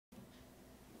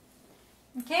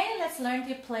Okay, let's learn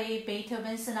to play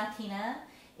Beethoven Sonatina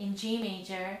in G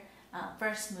major,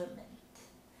 first movement.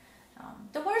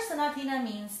 The word Sonatina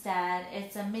means that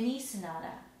it's a mini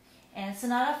sonata, and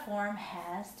sonata form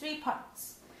has three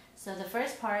parts. So the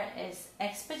first part is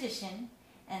exposition,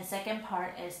 and second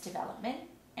part is development,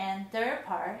 and third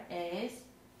part is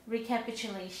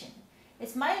recapitulation.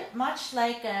 It's much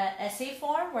like an essay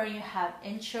form where you have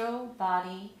intro,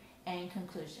 body, and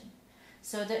conclusion.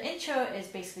 So the intro is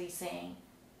basically saying,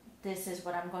 this is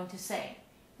what I'm going to say,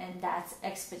 and that's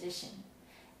exposition.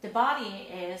 The body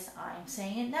is, I'm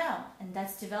saying it now, and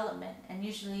that's development. And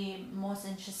usually most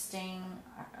interesting,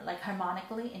 like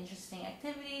harmonically interesting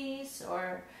activities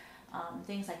or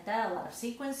things like that, a lot of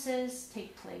sequences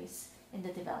take place in the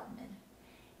development.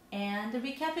 And the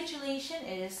recapitulation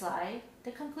is like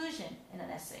the conclusion in an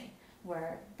essay,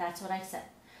 where that's what I said.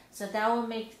 So that will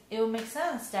make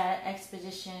sense that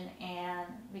exposition and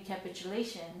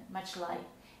recapitulation, much like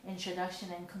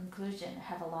introduction and conclusion,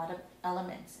 have a lot of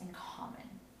elements in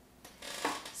common.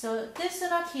 So this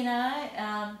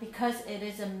sonatina, because it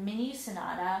is a mini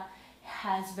sonata,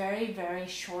 has very, very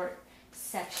short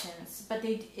sections, but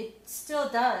it still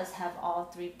does have all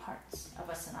three parts of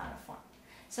a sonata form.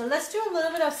 So let's do a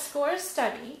little bit of score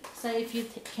study. So if you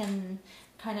can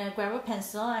kind of grab a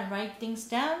pencil and write things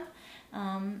down.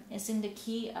 It's in the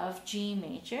key of G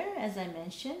major, as I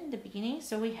mentioned in the beginning.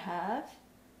 So we have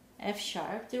F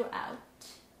sharp throughout.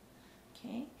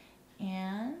 Okay,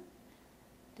 and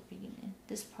the beginning.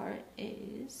 This part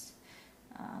is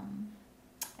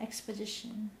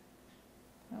exposition.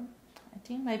 Oh, I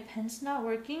think my pen's not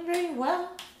working very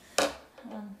well.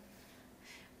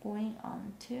 Going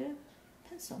on to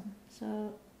pencil,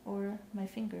 so or my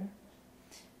finger.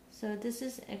 So this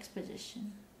is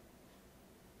exposition.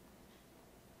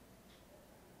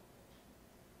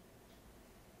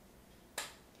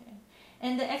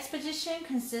 And the exposition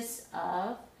consists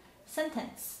of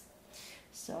sentence.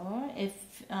 So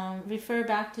if refer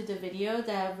back to the video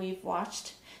that we've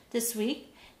watched this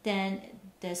week, then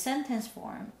the sentence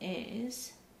form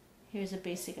is, here's a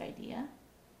basic idea.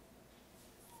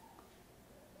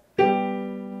 Two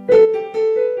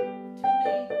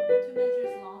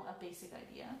measures long, a basic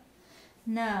idea.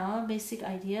 Now, basic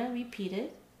idea, repeat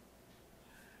it.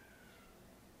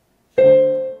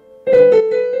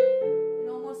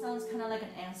 Sounds kind of like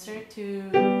an answer to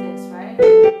this, right?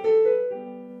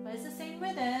 But it's the same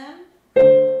rhythm. So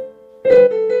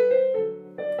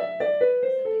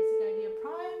basic idea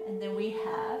prime, and then we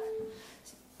have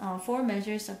 4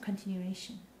 measures of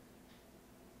continuation.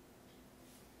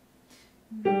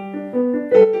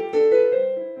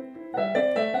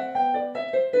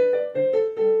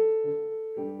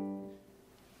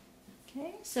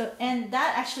 Okay, so and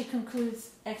that actually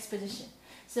concludes exposition.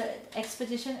 So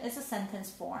exposition is a sentence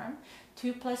form,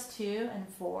 2 plus 2 and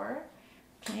 4.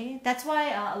 Okay, that's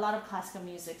why a lot of classical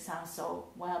music sounds so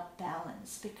well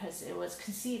balanced, because it was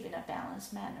conceived in a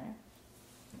balanced manner.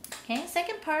 Okay,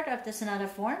 second part of the sonata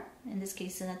form, in this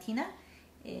case sonatina,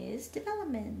 is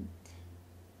development.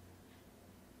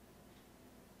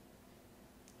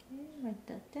 Okay, write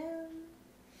that down.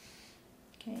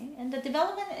 Okay, and the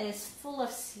development is full of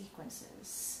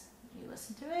sequences. You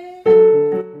listen to it.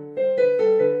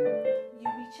 You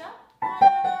reach up.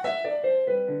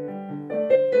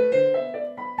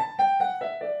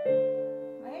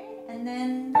 Right? And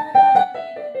then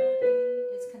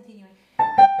it's continuing.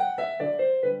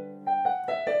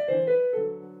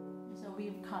 So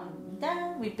we come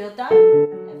down, we build up at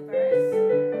first.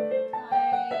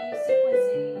 High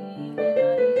sequencing.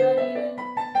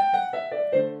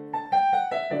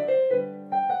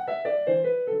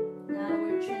 Now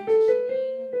we're transitioning.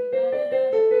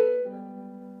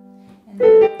 And then,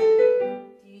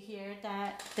 do you hear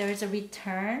that there is a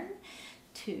return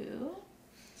to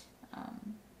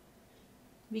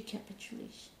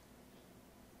recapitulation?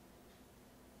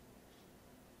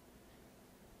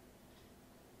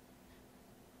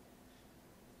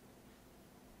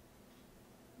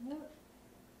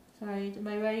 Sorry,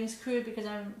 my writing's crude because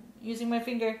I'm using my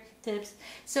fingertips.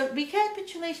 So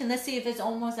recapitulation, let's see if it's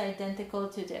almost identical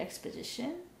to the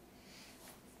exposition.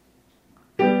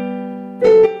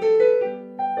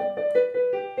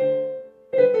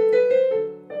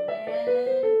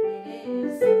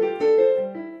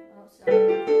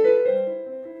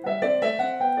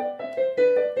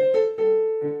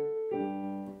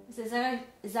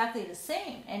 Exactly the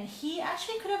same, and he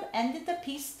actually could have ended the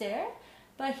piece there,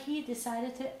 but he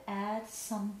decided to add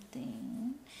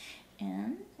something,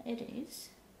 and it is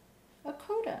a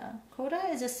coda. Coda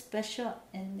is a special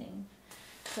ending,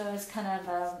 so it's kind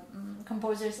of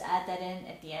composers add that in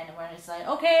at the end, where it's like,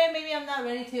 okay, maybe I'm not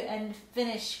ready to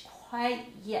finish quite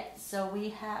yet. So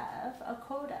we have a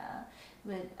coda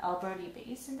with Alberti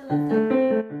bass in the left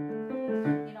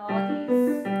hand. You know, all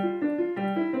these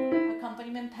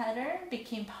accompaniment pattern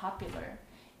became popular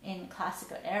in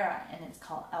classical era, and it's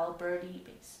called Alberti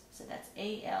bass. So that's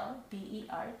Alberti.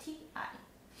 Okay,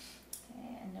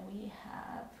 and then we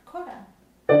have coda.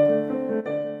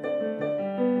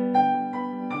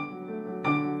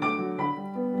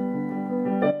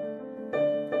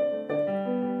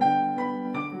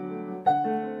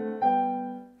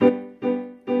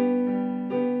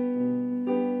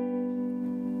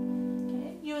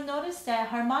 That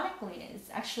harmonically is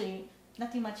actually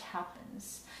nothing much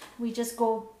happens. We just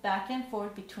go back and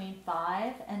forth between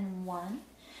 5 and 1.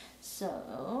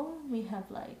 So we have,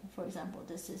 like, for example,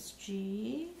 this is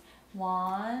G,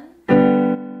 1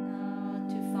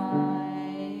 to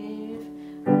 5,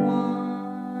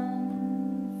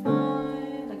 1,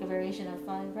 5, like a variation of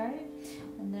 5, right?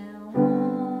 And then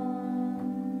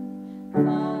 1,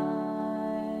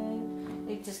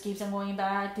 5. It just keeps on going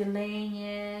back, delaying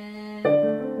it.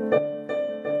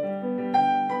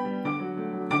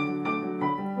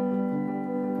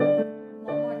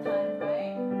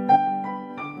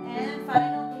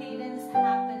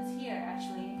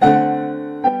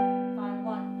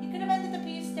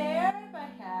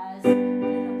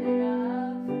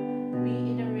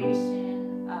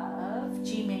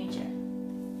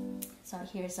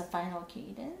 Here's a final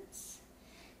cadence.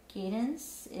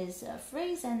 Cadence is a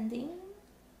phrase ending.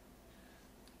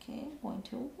 Okay, going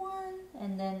to 1,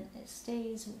 and then it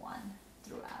stays 1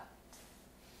 throughout.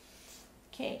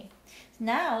 Okay,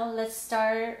 now let's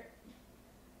start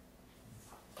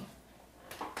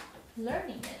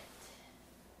learning it.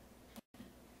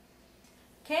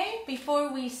 Okay,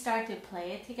 before we start to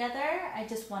play it together, I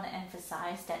just want to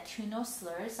emphasize that two-note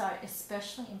slurs are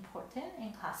especially important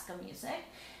in classical music.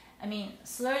 I mean,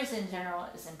 slurs in general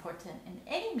is important in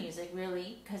any music,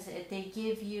 really, because they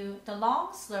give you, the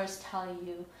long slurs tell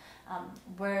you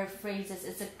where phrases,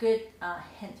 it's a good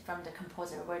hint from the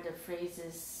composer where the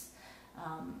phrases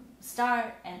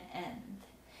start and end.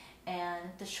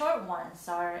 And the short ones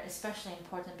are especially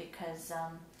important because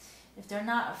if they're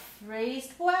not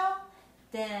phrased well,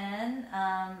 then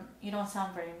you don't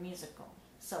sound very musical.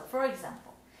 So, for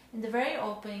example, in the very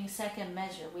opening second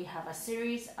measure, we have a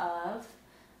series of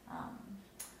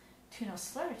two-note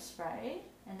slurs, right?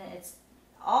 And then it's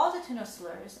all the two-note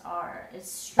slurs are,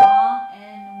 it's strong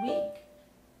and weak,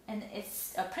 and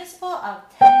it's a principle of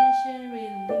tension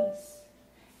release,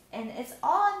 and it's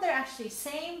all under actually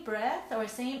same breath or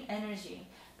same energy.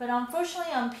 But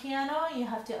unfortunately on piano you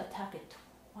have to attack it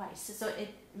twice, so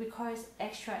it requires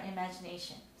extra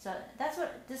imagination. So this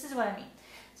is what I mean.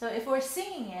 So if we're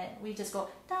singing it, we just go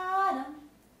da-dum,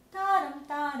 da-dum,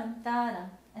 da-dum, da-dum,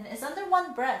 and it's under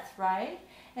one breath, right?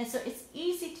 And so it's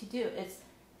easy to do.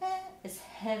 It's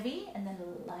heavy and then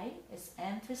light, it's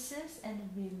emphasis and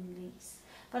release.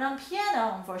 But on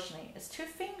piano, unfortunately, it's 2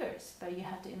 fingers, but you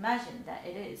have to imagine that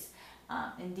it is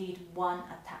indeed one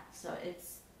attack. So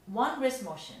it's one wrist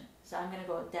motion. So I'm going to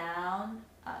go down,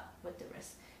 up with the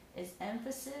wrist. It's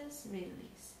emphasis,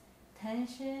 release,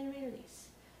 tension, release.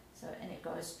 So, and it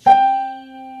goes G.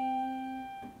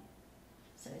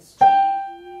 So it's G,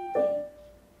 D,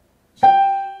 G,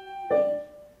 D.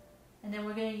 And then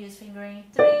we're going to use fingering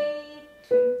 3,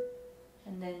 2,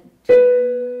 and then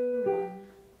 2, 1.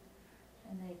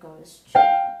 And then it goes G,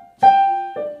 G,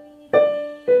 D,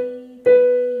 D.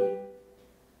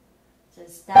 So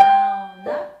it's down,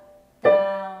 up,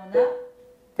 down, up,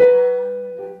 down, up.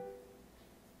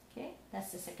 Okay,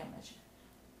 that's the second measure.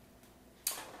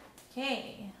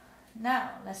 Okay,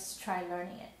 now let's try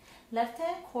learning it. Left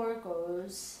hand chord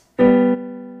goes, it's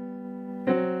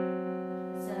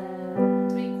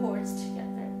 3 chords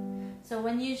together. So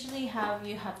when usually you have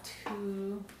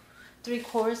 3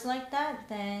 chords like that,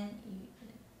 then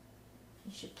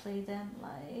you should play them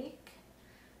like,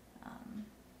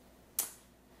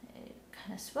 it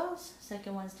kind of swells.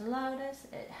 Second one's the loudest.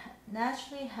 It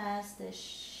naturally has this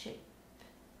shape.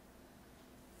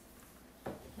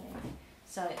 Okay,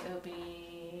 so it will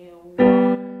be 1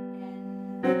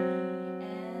 and 3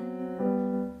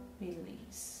 and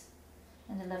release,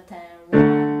 and the left hand 1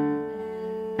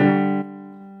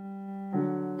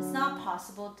 and it's not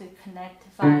possible to connect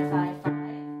 5, 5, 5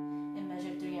 in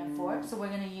measure 3 and 4. So we're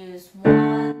going to use 1.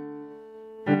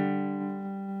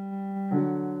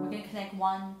 We're going to connect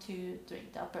 1, 2, 3,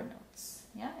 the upper notes.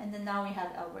 Yeah, and then now we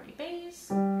have Alberti bass,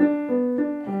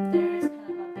 and there's kind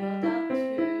of a build up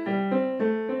to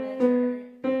measure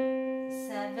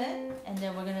 7, and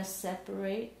then we're going to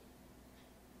separate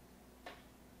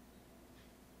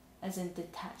as in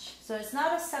detach. So it's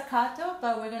not a staccato,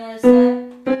 but we're going to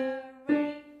separate.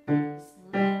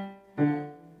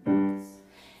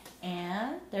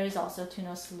 also two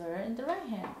note slur in the right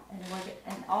hand,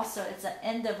 and also it's the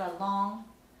end of a long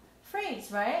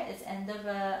phrase, right? It's end of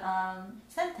a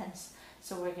sentence,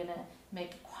 so we're gonna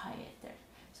make it quiet there.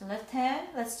 So left hand,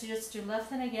 let's just do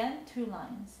left hand again. 2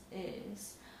 lines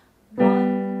is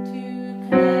 1, 2,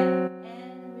 connect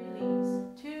and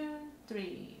release. 2,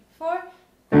 3, 4.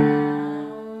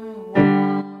 Down,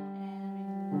 walk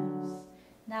and release.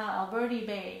 Now Alberti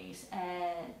bass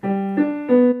and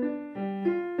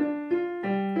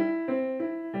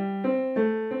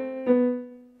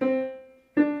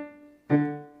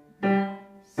now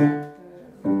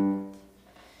separate.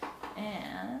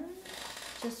 And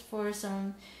just for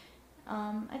some,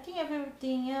 I think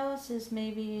everything else is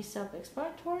maybe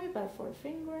self-explanatory, but for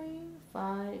fingering,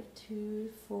 5, 2,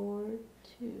 4,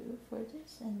 2 for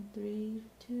this, and 3,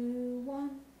 2,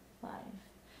 1, 5.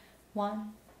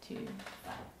 1, 2,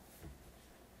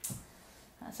 5.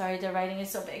 Sorry, the writing is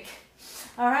so big.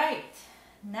 All right,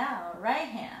 now right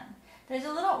hand. There's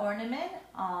a little ornament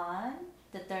on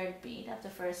the third beat of the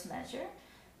first measure.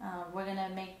 We're gonna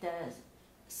make the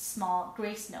small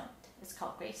grace note. It's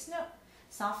called grace note.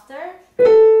 Softer, and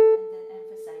then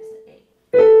emphasize the A.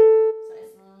 So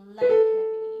it's light,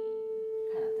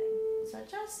 heavy kind of thing. So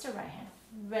just the right hand.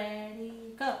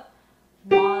 Ready, go.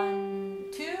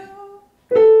 1, 2.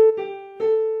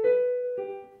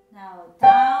 Now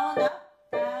down, up,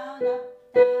 down, up,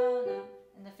 down, up.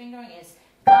 And the fingering is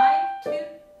 5, 2,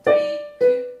 3,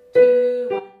 2, 2,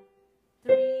 1,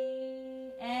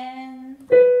 3, and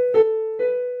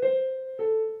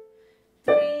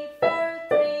 3, 4,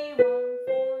 3, 1,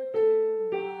 4,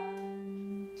 2,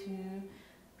 1, 2.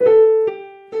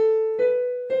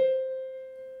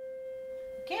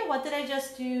 Okay, what did I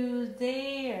just do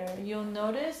there? You'll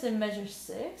notice in measure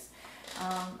 6,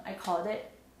 I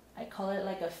call it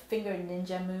like a finger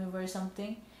ninja move or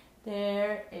something.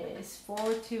 There is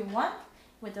 4, 2, 1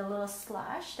 with a little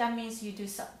slash. That means you do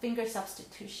finger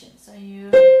substitution. So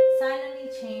you silently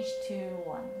change to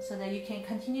 1 so that you can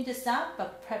continue the sound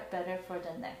but prep better for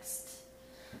the next.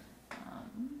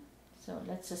 So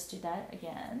let's just do that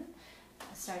again,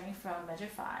 starting from measure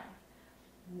 5.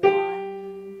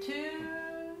 1, 2.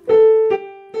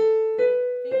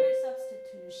 Finger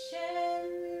substitution.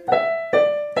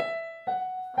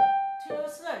 2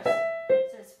 note slurs.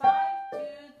 So it's 5, 2,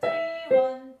 3,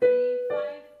 1, 3, 5,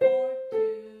 4, 2.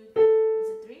 Is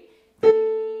it 3? 3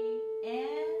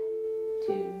 and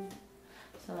 2.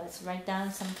 So let's write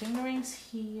down some fingerings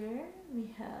here. We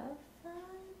have 5,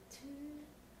 2,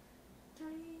 3,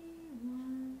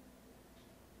 1,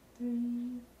 3,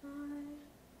 5,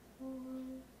 4,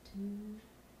 2,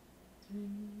 3,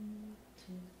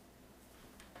 2.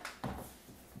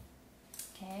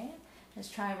 Okay, let's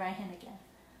try right hand again.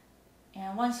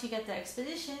 And once you get the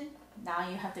exposition, now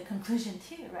you have the conclusion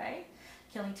too, right?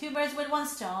 Killing 2 birds with 1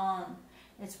 stone.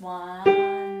 It's 1,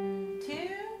 2.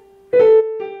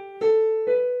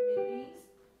 Release.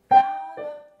 Down,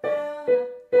 up, down, up,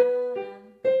 down, up.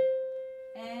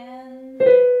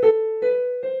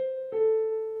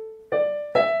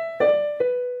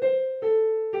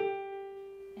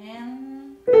 And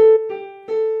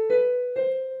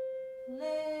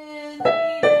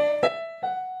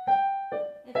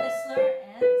if the slur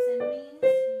ends, it means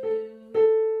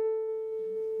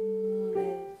you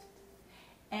lift.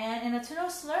 And in a two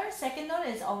note slur, second note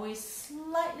is always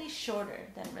slightly shorter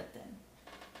than written.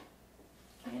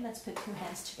 Okay, let's put 2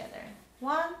 hands together.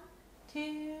 1,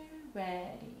 2,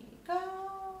 ready, go.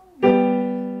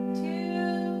 1, 2.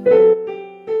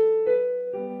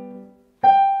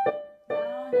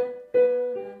 Down, up, down, up.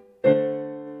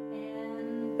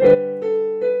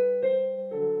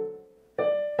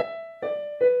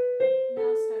 And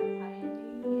now start quietly,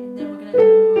 and then we're gonna do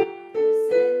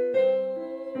crescendo.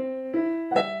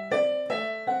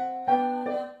 Down,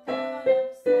 up,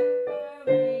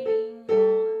 separating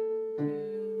 1,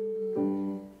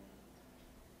 2.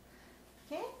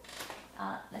 Okay,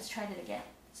 let's try that again.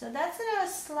 So that's in a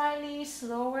slightly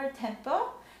slower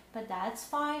tempo, but that's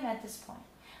fine at this point.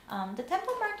 The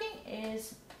tempo marking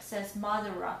says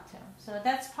moderato, so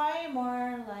that's probably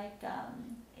more like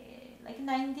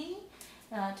 90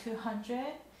 to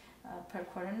 100 per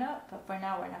quarter note, but for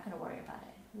now we're not going to worry about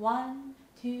it. 1,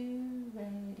 2,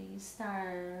 ready,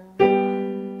 start.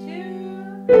 1,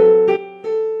 2.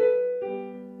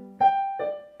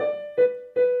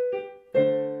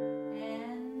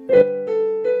 And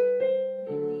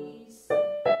release. Start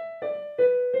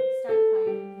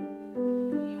quietly.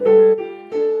 We're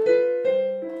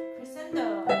gonna crescendo.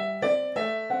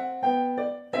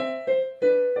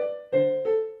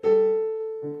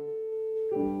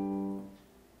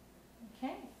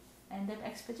 Okay, end of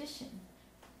exposition.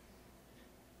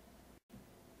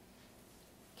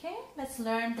 let's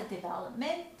learn the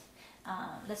development.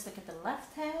 Let's look at the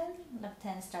left hand. Left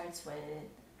hand starts with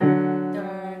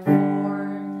third,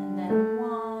 fourth, and then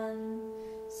 1.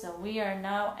 So we are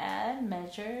now at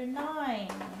measure 9.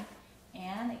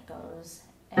 And it goes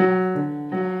F, D,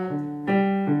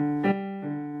 F.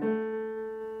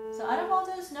 So out of all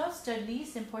those notes, the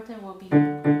least important will be the D.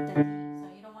 So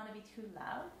you don't want to be too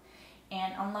loud.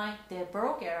 And unlike the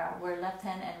Baroque era, where left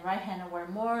hand and right hand were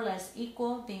more or less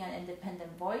equal, being an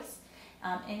independent voice,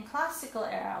 in classical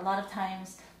era, a lot of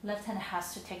times left hand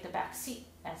has to take the back seat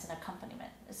as an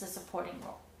accompaniment. It's a supporting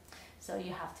role. So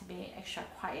you have to be extra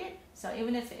quiet. So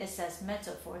even if it says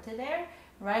mezzo forte there,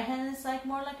 right hand is like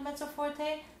more like mezzo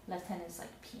forte, left hand is like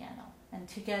piano. And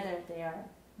together they are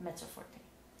mezzo forte.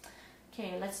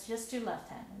 Okay, let's just do left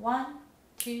hand. 1,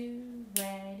 2,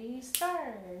 ready,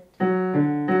 start. 2,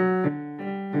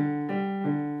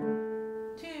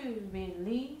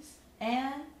 release,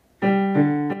 and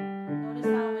notice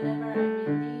how whenever I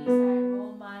release, I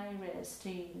roll my wrist.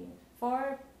 3,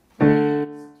 4, plays,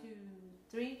 2,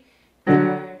 3,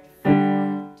 third,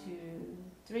 4, 2,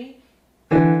 3.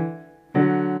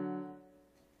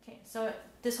 Okay, so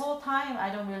this whole time I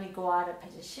don't really go out of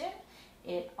position.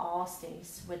 It all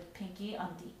stays with pinky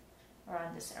on D,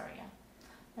 around this area.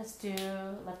 Let's do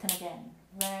left hand again.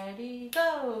 Ready,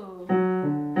 go!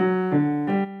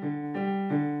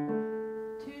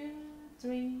 2,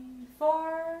 3,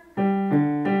 4. 2,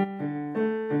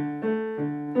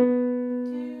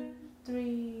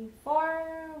 3,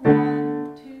 4. 1,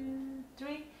 2,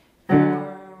 3, 4.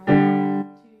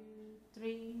 1, 2,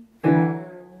 3, 4. 1.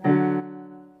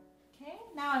 Okay,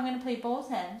 now I'm going to play both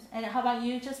hands. And how about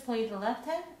you just play the left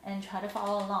hand and try to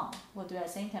follow along. We'll do that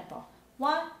same tempo.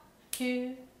 1,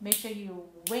 2, make sure you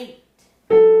wait.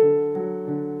 Wait.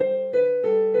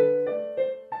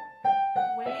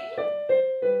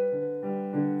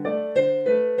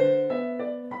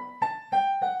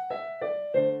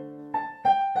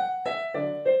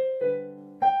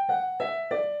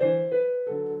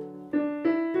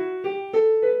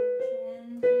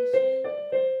 Transition.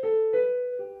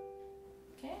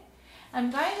 Okay.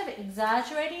 I'm kind of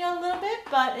exaggerating a little bit,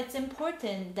 but it's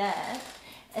important that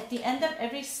at the end of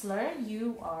every slur,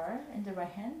 you are, in the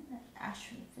right hand,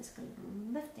 actually physically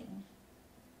lifting.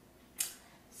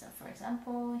 So for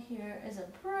example, here is a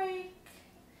break.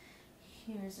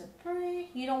 Here's a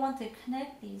break. You don't want to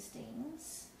connect these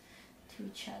things to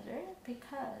each other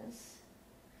because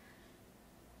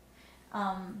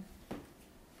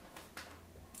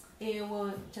it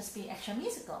will just be extra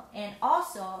musical. And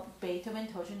also, Beethoven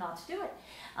told you not to do it.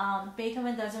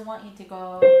 Beethoven doesn't want you to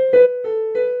go...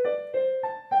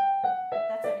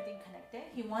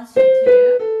 He wants you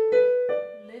to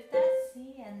lift that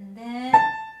C and then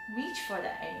reach for the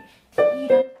A.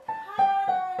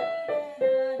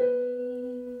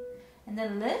 And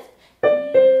then lift.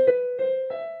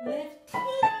 Lift.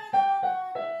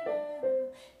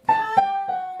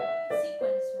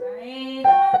 Sequence, right?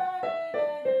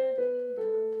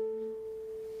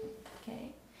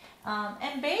 Okay.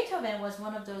 And Beethoven was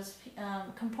one of those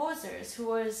composers who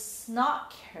was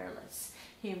not careless.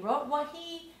 He wrote what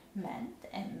he meant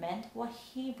and meant what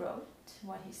he wrote,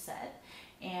 what he said,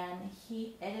 and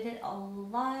he edited a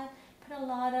lot, put a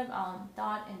lot of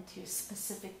thought into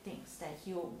specific things that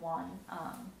he would want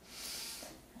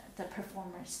the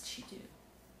performers to do.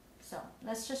 So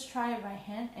let's just try right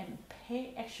hand and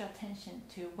pay extra attention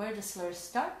to where the slurs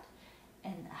start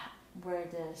and where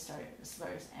the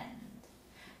slurs end.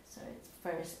 So it's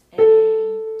first A,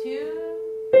 2,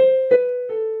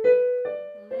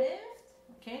 lift.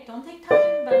 Okay, don't take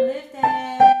time, but lift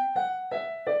and reach.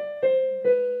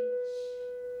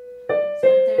 So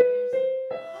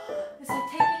it's like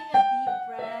taking a deep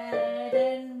breath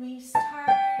and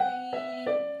restarting.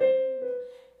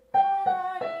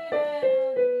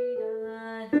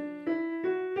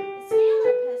 It's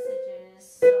scalar passages.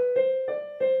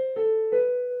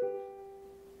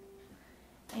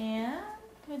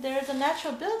 And there's a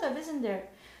natural buildup, isn't there?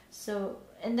 So,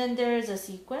 and then there is a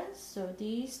sequence. So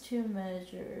these 2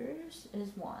 measures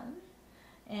is 1,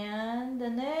 and the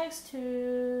next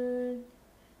 2,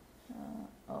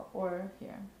 or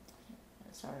here.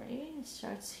 Sorry, it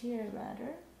starts here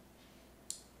rather.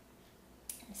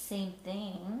 Same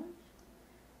thing.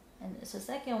 And so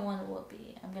second one will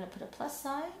be, I'm gonna put a plus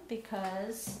sign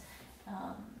because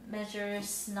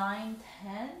measures 9,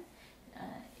 10.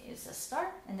 Is a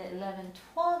start, and the 11,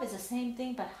 12 is the same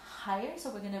thing but higher, so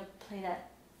we're going to play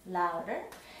that louder.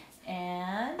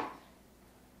 And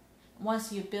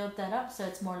once you build that up, so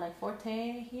it's more like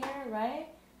forte here, right?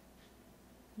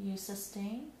 You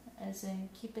sustain, as in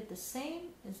keep it the same,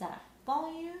 is that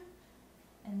volume,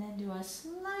 and then do a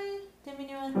slight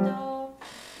diminuendo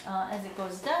as it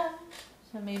goes down.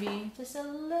 So maybe just a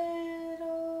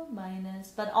little minus,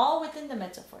 but all within the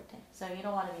mezzo forte. So you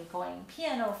don't want to be going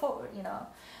piano forward, you know,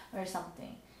 or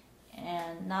something,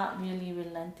 and not really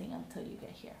relenting until you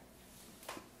get here.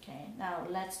 Okay, now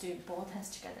let's do both hands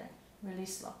together, really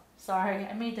slow. Sorry,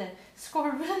 I made the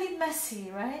score really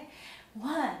messy, right?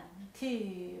 1,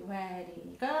 2,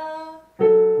 ready, go. Dig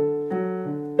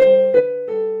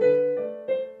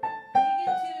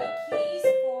into the keys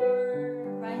for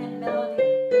right hand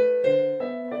melody.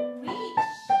 Reach.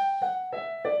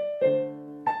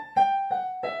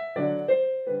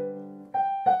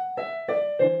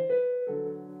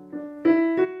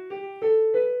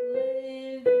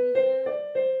 Live here.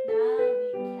 Now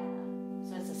recap.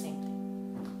 So it's the same thing.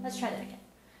 Let's try that again.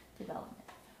 Development.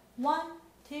 1,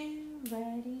 2,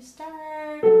 ready,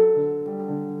 start.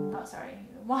 Oh, sorry.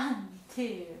 1,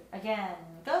 2, again,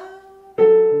 go.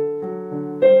 Reach.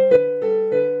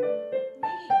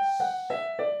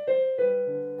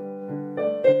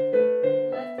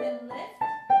 Left hand lift,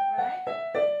 right?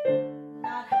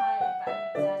 Not high, but I'm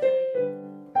exaggerating.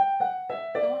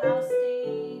 Don't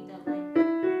outstay the length.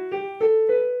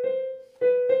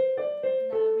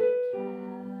 Now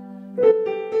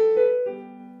recap.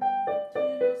 2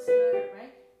 notes slur,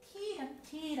 right? Ti-dum,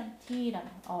 ti-dum, ti-dum.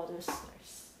 All those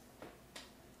slurs.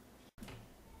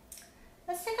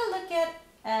 Let's take a look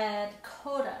at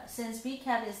Coda, since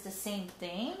recap is the same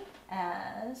thing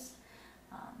as,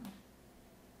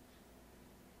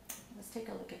 let's take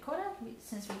a look at Coda,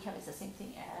 since recap is the same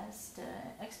thing as the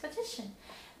Exposition.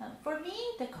 For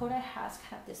me, the Coda has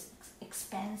kind of this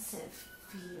expansive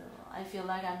feel. I feel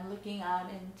like I'm looking out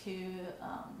into,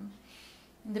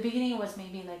 in the beginning it was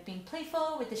maybe like being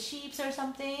playful with the sheeps or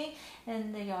something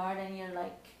in the yard, and you're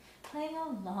like playing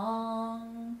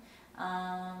along,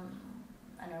 I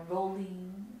don't know,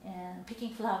 rolling and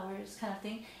picking flowers kind of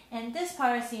thing. And this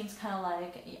part seems kind of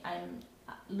like I'm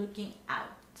looking out.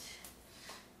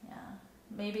 Yeah,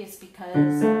 maybe it's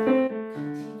because of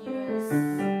continuous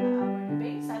upward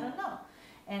bass, I don't know.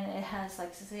 And it has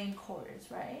like the same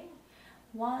chords, right?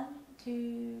 1,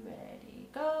 2, ready,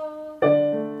 go.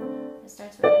 It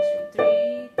starts with actually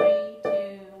 3, 3,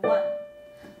 2, 1.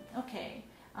 Okay,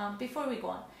 before we go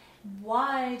on,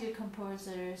 why do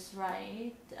composers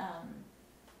write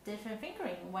different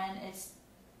fingering when it's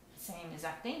same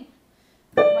exact thing?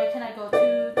 Why can't I go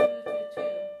 2, 2, 2, 2,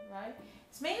 right?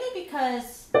 It's mainly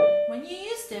because when you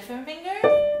use different fingers,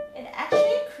 it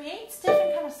actually creates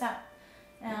different kind of sound.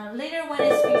 Later when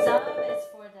it speeds up, it's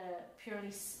for the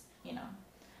purely, you know,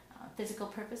 physical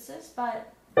purposes,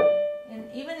 but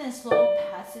even in slow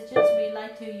passages, we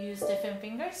like to use different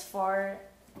fingers for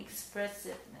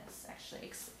expressiveness,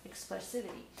 actually,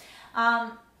 expressivity,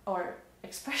 or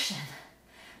expression.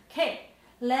 Okay,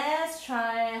 let's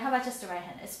try, how about just the right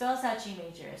hand? It spells out G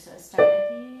major, so it starts at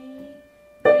D,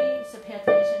 3, so pay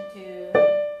attention to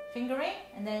fingering,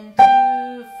 and then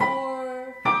 2,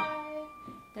 4, 5,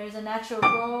 there's a natural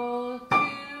roll, 2,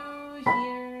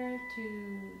 here,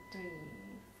 2, 3,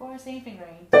 4, same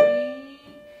fingering, 3,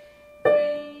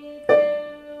 3, 2,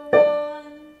 1,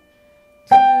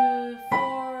 2,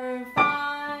 4,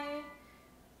 5,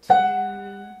 2,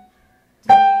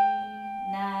 3,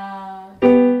 now,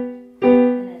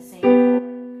 and then same chord,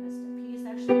 because the piece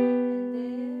actually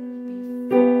ended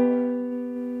before.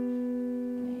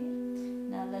 Okay,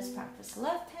 now let's practice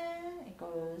left hand. It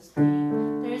goes D.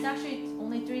 There's actually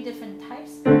only 3 different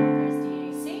types. There's the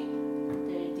AC,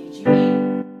 the DG,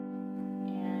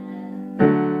 and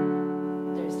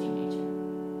there's D major.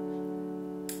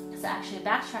 So actually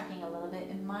backtracking a little bit,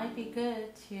 it might be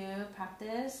good to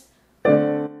practice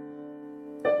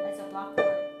as a block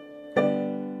chord to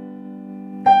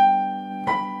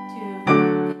get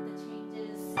the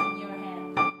changes in your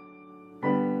hand.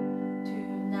 To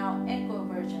now echo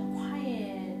version, quiet.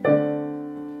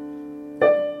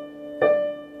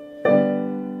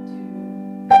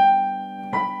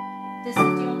 This is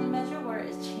the only measure where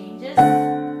it changes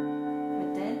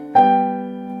within.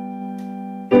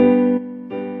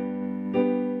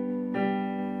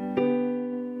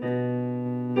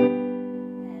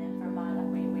 And fermata,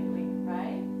 wait,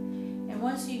 right? And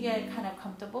once you get kind of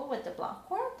comfortable with the block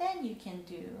chord, then you can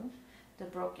do the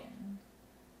broken.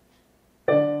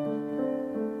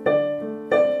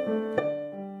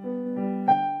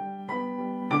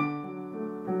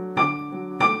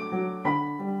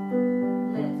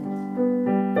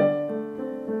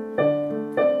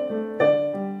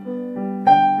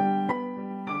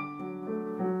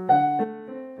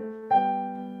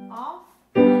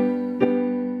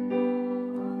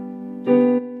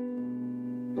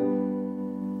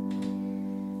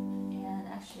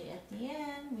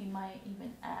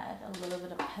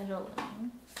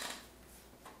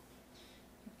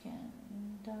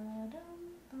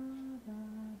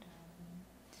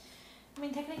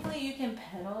 mean, technically you can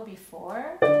pedal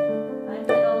before. I'm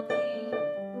pedaling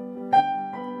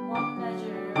one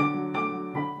measure.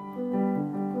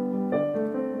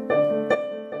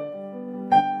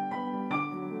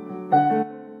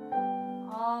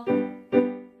 Off.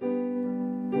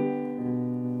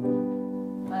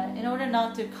 But in order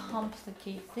not to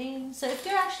complicate things, so if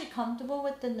you're actually comfortable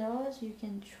with the notes, you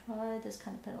can try this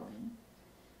kind of pedaling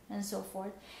and so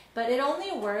forth. But it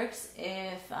only works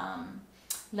if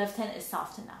left hand is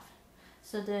soft enough.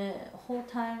 So the whole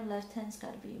time left hand's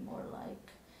got to be more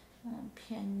like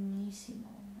pianissimo,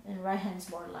 and right hand's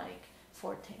more like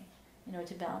forte, in order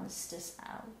to balance this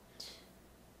out.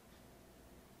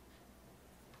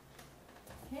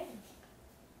 Okay.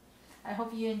 I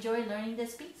hope you enjoy learning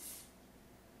this piece.